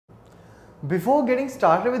Before getting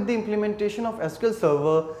started with the implementation of SQL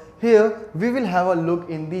Server, here we will have a look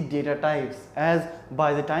in the data types, as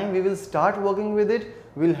by the time we will start working with it,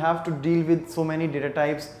 we'll have to deal with so many data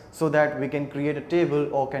types so that we can create a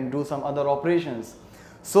table or can do some other operations.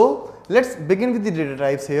 So let's begin with the data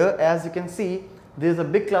types here. As you can see, there is a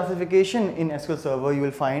big classification in SQL Server. You will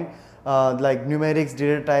find like numerics,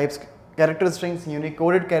 data types, character strings,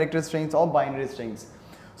 unicoded character strings or binary strings.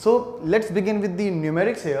 So let's begin with the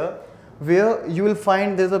numerics here, where you will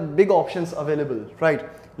find there's a big options available, right?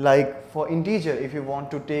 Like for integer, if you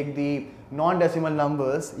want to take the non-decimal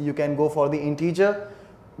numbers, you can go for the integer.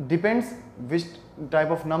 Depends which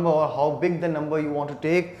type of number or how big the number you want to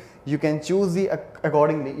take, you can choose the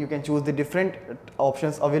accordingly. You can choose the different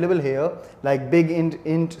options available here, like big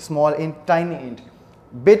int, small int, tiny int,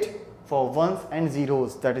 bit for ones and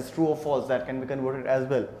zeros, that is true or false, that can be converted as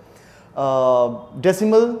well.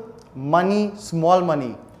 Decimal, money, small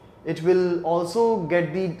money. It will also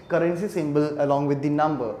get the currency symbol along with the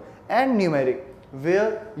number, and numeric,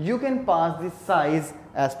 where you can pass the size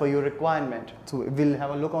as per your requirement. So we'll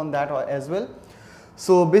have a look on that as well.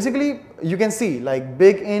 So basically you can see like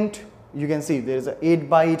big int, you can see there is a 8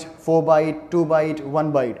 byte, 4 byte, 2 byte,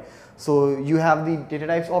 1 byte. So you have the data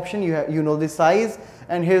types option, you know the size,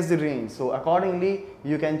 and here's the range. So accordingly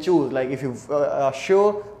you can choose, like if you are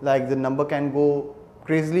sure like the number can go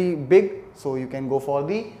crazily big, so you can go for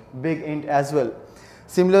the big int as well.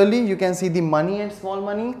 Similarly, you can see the money and small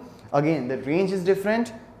money. Again, the range is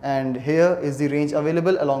different, and here is the range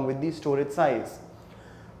available along with the storage size.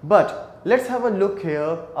 But let's have a look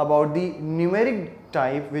here about the numeric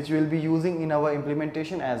type which we will be using in our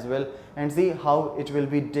implementation as well, and see how it will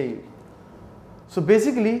be dealt. So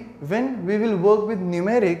basically when we will work with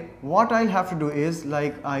numeric, what I'll have to do is,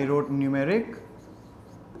 like I wrote numeric,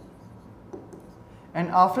 and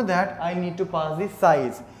after that I need to pass the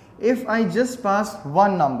size. If I just pass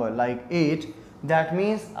one number like 8, that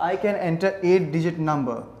means I can enter 8-digit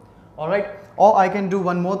number, alright, or I can do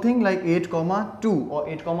one more thing like 8,2 or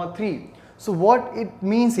 8,3. So what it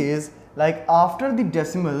means is, like after the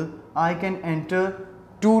decimal I can enter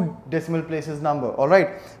 2 decimal places number,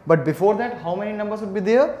 alright, but before that how many numbers would be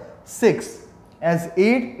there? 6, as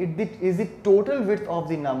 8 is the total width of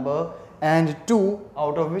the number and 2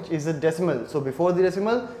 out of which is a decimal. So before the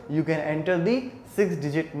decimal you can enter the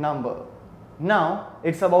 6-digit number. Now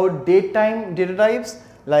it's about date time data types,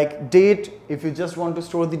 like date if you just want to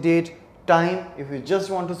store the date, time if you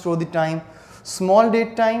just want to store the time, small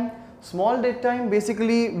date time. Small date time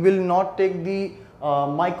basically will not take the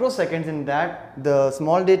microseconds in that. The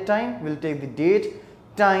small date time will take the date,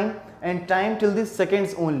 time and time till the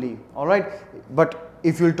seconds only, alright. But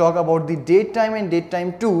if you will talk about the date time and date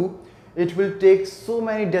time too, it will take so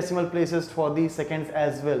many decimal places for the seconds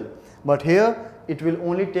as well. But here it will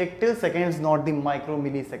only take till seconds, not the micro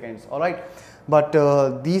milliseconds, alright. But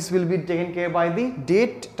these will be taken care by the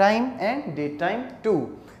date time and date time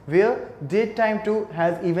too, where date time 2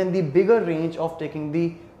 has even the bigger range of taking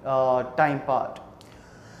the time part.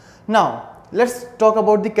 Now let's talk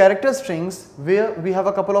about the character strings, where we have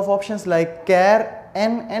a couple of options like char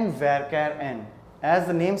n and varchar n. As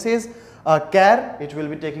the name says, char, it will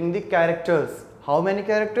be taking the characters. How many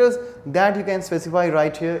characters? That you can specify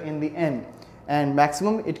right here in the n, and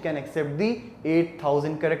maximum it can accept the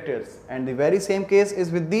 8,000 characters, and the very same case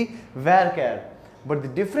is with the varchar. But the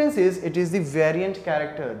difference is it is the variant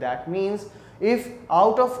character. That means if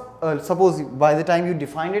out of suppose by the time you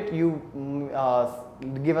define it, you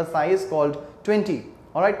give a size called 20,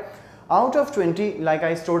 alright. Out of 20, like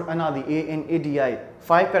I stored Anadi, A-N-A-D-I,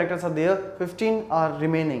 5 characters are there, 15 are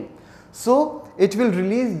remaining. So it will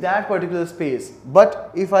release that particular space.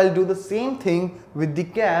 But if I'll do the same thing with the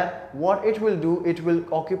char, what it will do, it will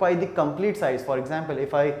occupy the complete size. For example,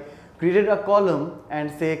 if I created a column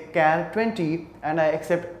and say char 20 and I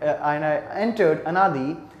entered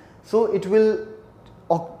Anadi, so it will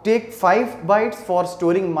take 5 bytes for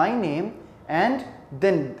storing my name, and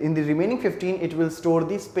then in the remaining 15 it will store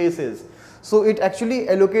the spaces. So it actually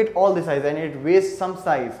allocate all the size and it wastes some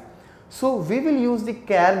size. So we will use the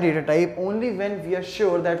char data type only when we are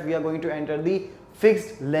sure that we are going to enter the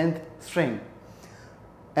fixed length string.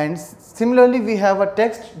 And similarly we have a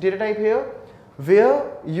text data type here,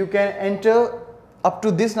 where you can enter up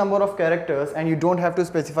to this number of characters and you don't have to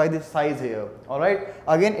specify the size here, alright.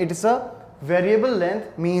 Again it is a variable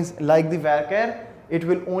length, means like the varchar, it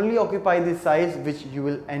will only occupy the size which you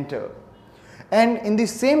will enter. And in the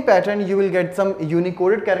same pattern you will get some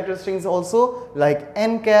unicoded character strings also, like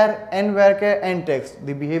nchar, nvarchar, ntext.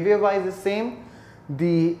 The behavior wise is same.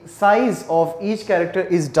 The size of each character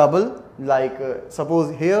is double, like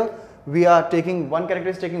suppose here we are taking one character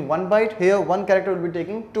is taking 1 byte, here one character will be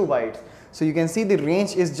taking 2 bytes. So you can see the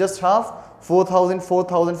range is just half, 4000 for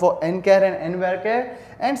nchar and nvarchar,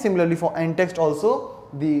 and similarly for ntext also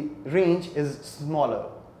the range is smaller.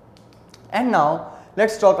 And now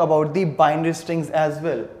let's talk about the binary strings as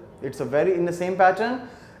well. It's a very in the same pattern.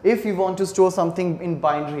 If you want to store something in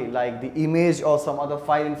binary like the image or some other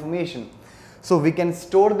file information, so we can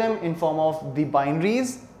store them in form of the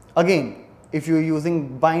binaries. Again, if you're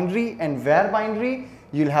using binary and var binary,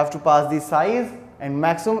 you'll have to pass the size, and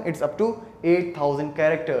maximum it's up to 8000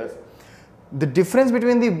 characters. The difference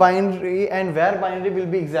between the binary and var binary will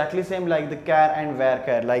be exactly same like the char and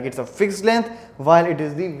varchar, like it's a fixed length while it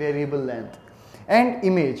is the variable length. And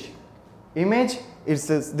image it's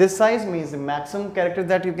this size means the maximum characters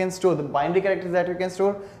that you can store, the binary characters that you can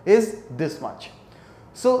store is this much.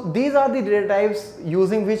 So these are the data types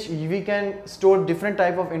using which we can store different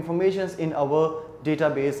type of informations in our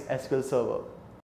database SQL server.